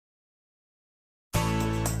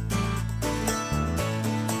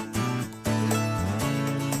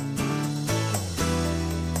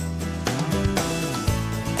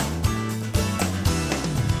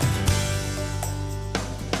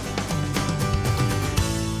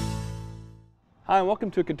Hi, and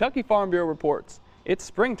welcome to Kentucky Farm Bureau Reports. It's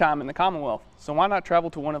springtime in the Commonwealth, so why not travel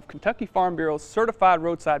to one of Kentucky Farm Bureau's certified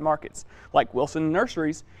roadside markets, like Wilson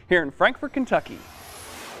Nurseries here in Frankfort, Kentucky.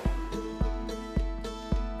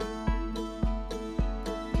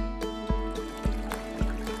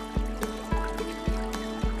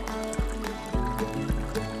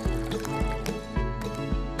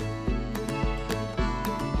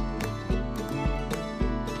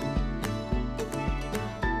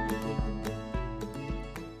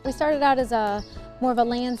 We started out as more of a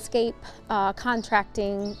landscape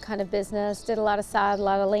contracting kind of business, did a lot of side, a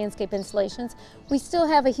lot of landscape installations. We still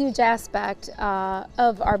have a huge aspect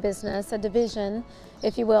of our business, a division,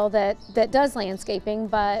 if you will, that does landscaping,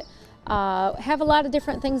 but have a lot of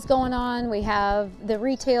different things going on. We have the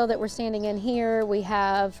retail that we're standing in here. We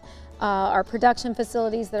have our production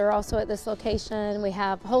facilities that are also at this location. We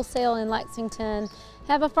have wholesale in Lexington,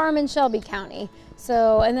 have a farm in Shelby County.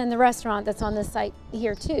 So, and then the restaurant that's on this site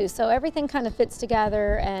here too. So everything kind of fits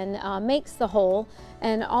together and makes the whole.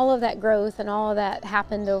 And all of that growth and all of that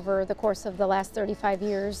happened over the course of the last 35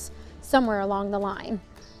 years, somewhere along the line.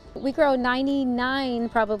 We grow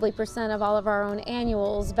 99% probably of all of our own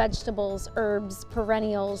annuals, vegetables, herbs,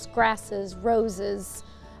 perennials, grasses, roses,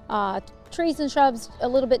 trees and shrubs a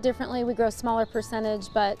little bit differently. We grow a smaller percentage,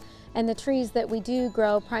 and the trees that we do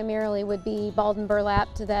grow primarily would be bald and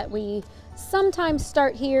burlap that we sometimes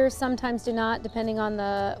start here, sometimes do not, depending on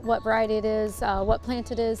what variety it is, what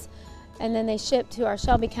plant it is. And then they ship to our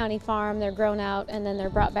Shelby County farm, they're grown out, and then they're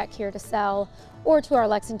brought back here to sell, or to our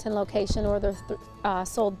Lexington location, or they're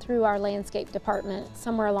sold through our landscape department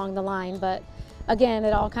somewhere along the line. But again,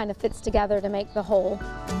 it all kind of fits together to make the whole.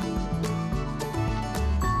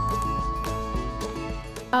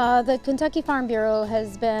 The Kentucky Farm Bureau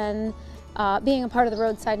has been, being a part of the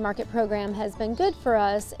Roadside Market program has been good for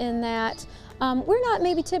us in that we're not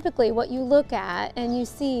maybe typically what you look at and you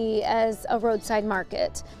see as a roadside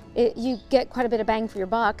market. You get quite a bit of bang for your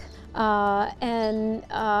buck, and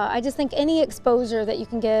I just think any exposure that you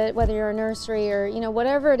can get, whether you're a nursery or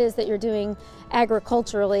whatever it is that you're doing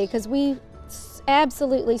agriculturally, because we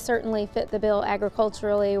absolutely certainly fit the bill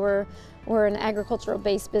agriculturally. We're an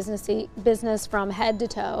agricultural-based business from head to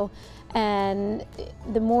toe, and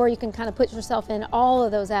the more you can kind of put yourself in all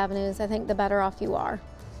of those avenues, I think the better off you are.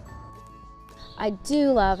 I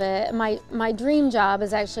do love it. My dream job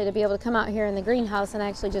is actually to be able to come out here in the greenhouse and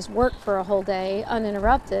actually just work for a whole day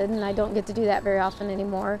uninterrupted, and I don't get to do that very often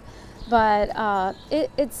anymore. But I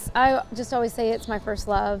just always say it's my first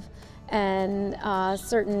love, and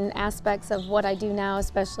certain aspects of what I do now,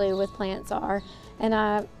 especially with plants, are. And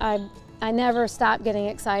I never stop getting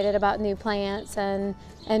excited about new plants and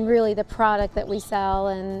really the product that we sell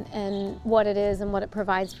and what it is and what it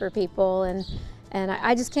provides for people, and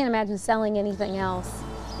I just can't imagine selling anything else.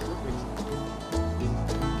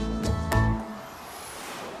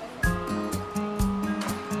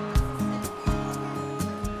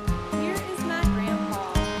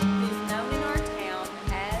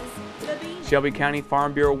 Shelby County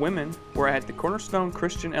Farm Bureau women were at the Cornerstone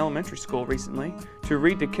Christian Elementary School recently to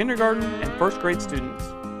read to kindergarten and first grade students.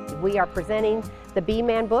 We are presenting the Bee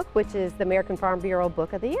Man book, which is the American Farm Bureau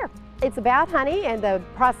Book of the Year. It's about honey and the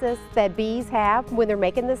process that bees have when they're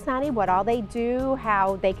making this honey, what all they do,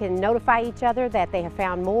 how they can notify each other that they have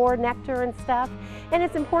found more nectar and stuff. And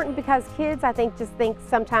it's important because kids, I think, just think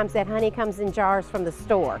sometimes that honey comes in jars from the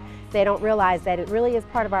store. They don't realize that it really is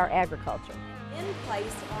part of our agriculture. In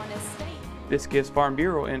place on estate. This gives Farm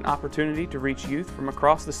Bureau an opportunity to reach youth from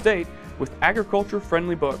across the state with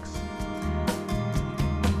agriculture-friendly books.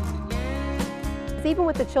 Even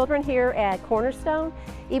with the children here at Cornerstone,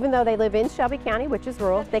 even though they live in Shelby County, which is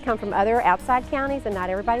rural, they come from other outside counties, and not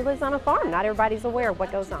everybody lives on a farm. Not everybody's aware of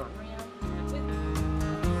what goes on.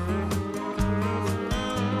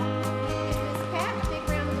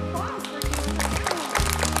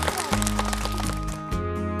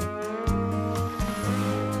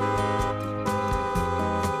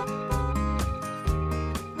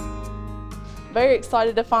 Very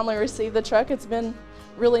excited to finally receive the truck. It's been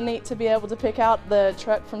really neat to be able to pick out the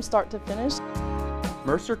truck from start to finish.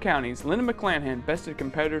 Mercer County's Linda McClanahan bested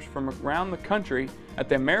competitors from around the country at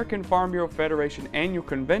the American Farm Bureau Federation annual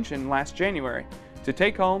convention last January to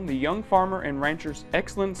take home the Young Farmer and Rancher's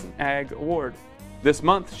Excellence in Ag Award. This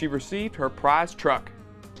month she received her prize truck.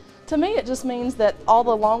 To me, it just means that all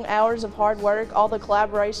the long hours of hard work, all the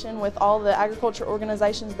collaboration with all the agriculture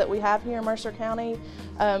organizations that we have here in Mercer County,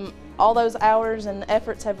 all those hours and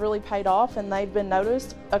efforts have really paid off, and they've been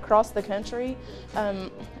noticed across the country.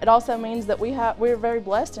 It also means that we're very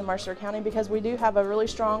blessed in Mercer County because we do have a really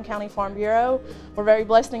strong county farm bureau. We're very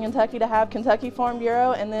blessed in Kentucky to have Kentucky Farm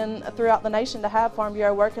Bureau, and then throughout the nation to have Farm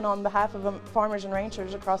Bureau working on behalf of farmers and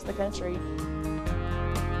ranchers across the country.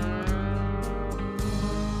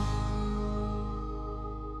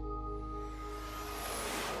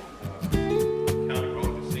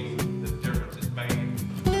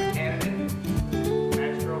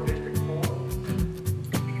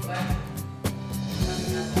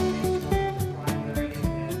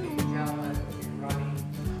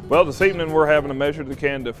 Well, this evening we're having a measure the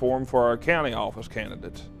candidate forum for our county office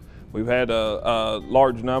candidates. We've had a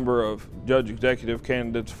large number of judge executive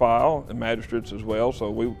candidates file and magistrates as well,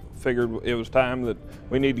 so we figured it was time that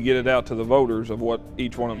we need to get it out to the voters of what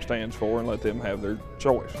each one of them stands for and let them have their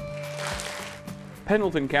choice.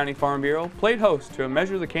 Pendleton County Farm Bureau played host to a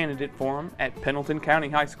Measure the Candidate forum at Pendleton County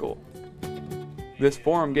High School. This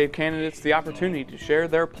forum gave candidates the opportunity to share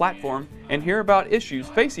their platform and hear about issues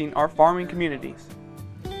facing our farming communities.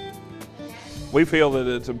 We feel that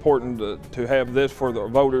it's important to have this for the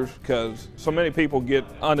voters because so many people get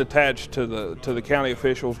unattached to the county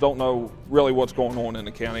officials, don't know really what's going on in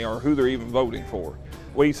the county or who they're even voting for.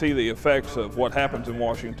 We see the effects of what happens in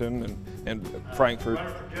Washington and Frankfort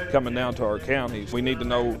coming down to our counties. We need to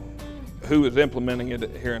know who is implementing it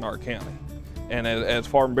here in our county. And as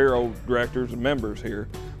Farm Bureau directors and members here,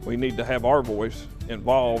 we need to have our voice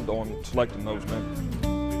involved on selecting those members.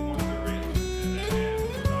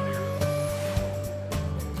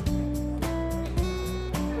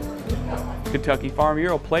 Kentucky Farm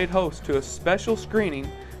Bureau played host to a special screening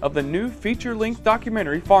of the new feature-length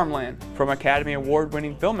documentary Farmland from Academy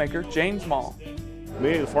Award-winning filmmaker James Mall.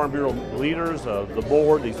 Many of the Farm Bureau leaders, the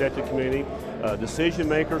board, the executive committee, decision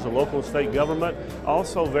makers, the local and state government,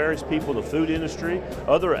 also various people in the food industry,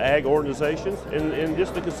 other ag organizations, and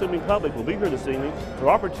just the consuming public will be here this evening for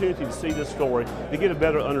opportunity to see this story, to get a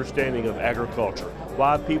better understanding of agriculture,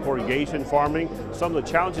 why people are engaged in farming, some of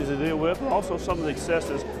the challenges they deal with, but also some of the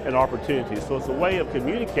successes and opportunities. So it's a way of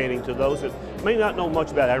communicating to those that may not know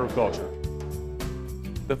much about agriculture.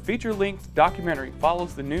 The feature-length documentary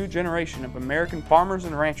follows the new generation of American farmers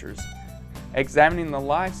and ranchers, examining the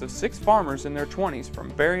lives of 6 farmers in their 20s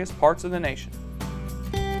from various parts of the nation.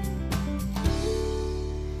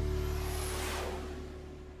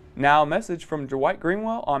 Now a message from Dwight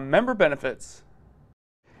Greenwell on member benefits.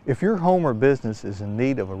 If your home or business is in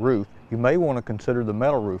need of a roof, you may want to consider the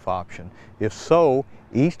metal roof option. If so,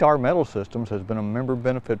 East-R Metal Systems has been a member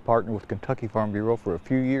benefit partner with Kentucky Farm Bureau for a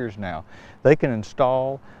few years now. They can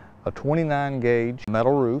install a 29-gauge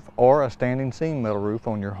metal roof or a standing seam metal roof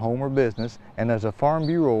on your home or business, and as a Farm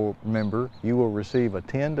Bureau member, you will receive a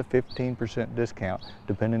 10 to 15% discount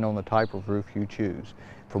depending on the type of roof you choose.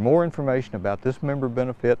 For more information about this member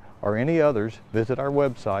benefit or any others, visit our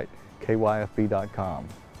website, kyfb.com.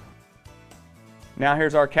 Now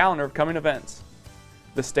here's our calendar of coming events.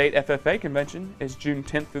 The State FFA Convention is June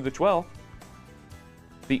 10th through the 12th.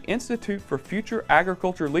 The Institute for Future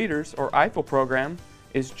Agriculture Leaders, or IFL program,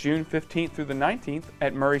 is June 15th through the 19th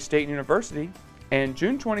at Murray State University, and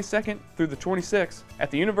June 22nd through the 26th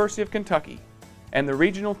at the University of Kentucky. And the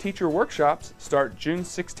regional teacher workshops start June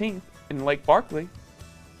 16th in Lake Barkley,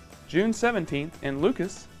 June 17th in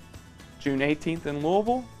Lucas, June 18th in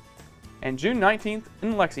Louisville, and June 19th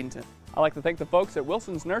in Lexington. I'd like to thank the folks at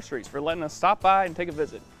Wilson's Nurseries for letting us stop by and take a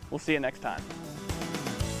visit. We'll see you next time.